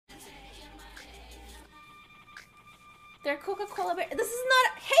They're Coca-Cola bear. This is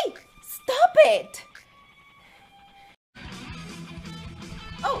not. Hey, stop it!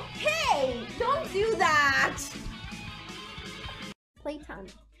 Oh, hey! Don't do that! Playtime.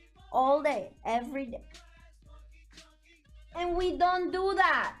 All day, every day. And we don't do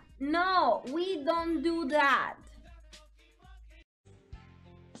that. No, we don't do that.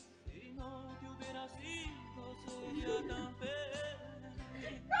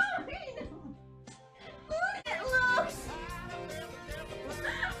 It looks.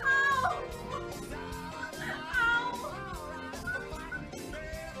 Ow. Ow.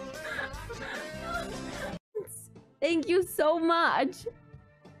 Thank you so much.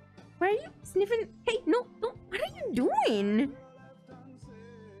 Why are you sniffing? Hey, no, what are you doing?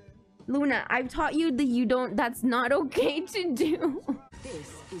 Luna, I've taught you that you don't, that's not okay to do.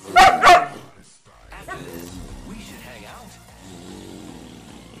 This is after this, we should hang out.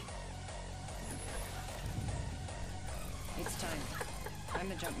 It's time. I'm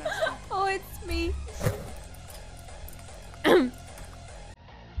the jump master. Oh, it's me.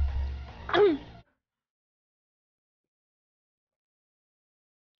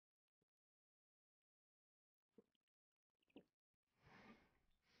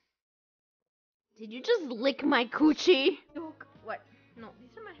 Did you just lick my coochie? What? No,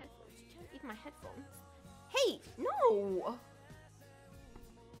 these are my headphones. You can't eat my headphones. Hey, no!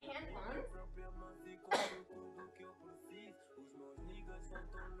 Headphones?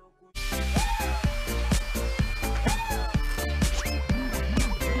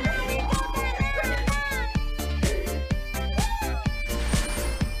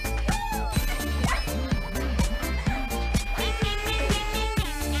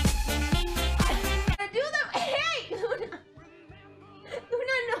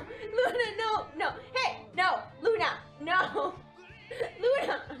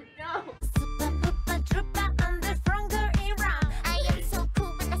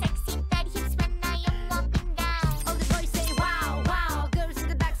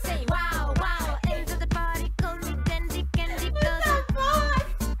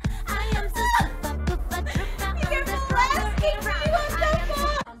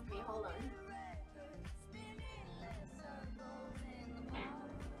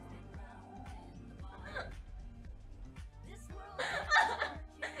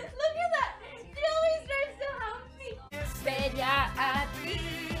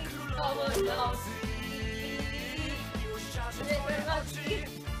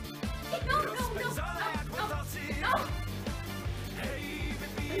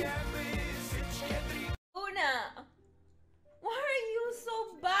 Luna, why are you so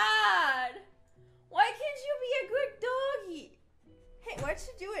bad? Why can't you be a good doggy? Hey, what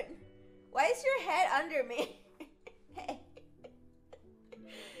you doing? Why is your head under me? Hey,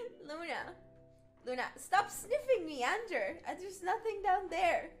 Luna, stop sniffing me under. There's nothing down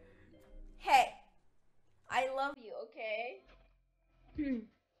there. Hey, I love you, okay?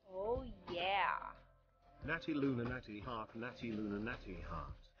 Oh yeah. Natty Luna natty heart, natty Luna natty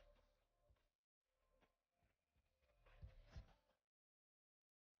heart.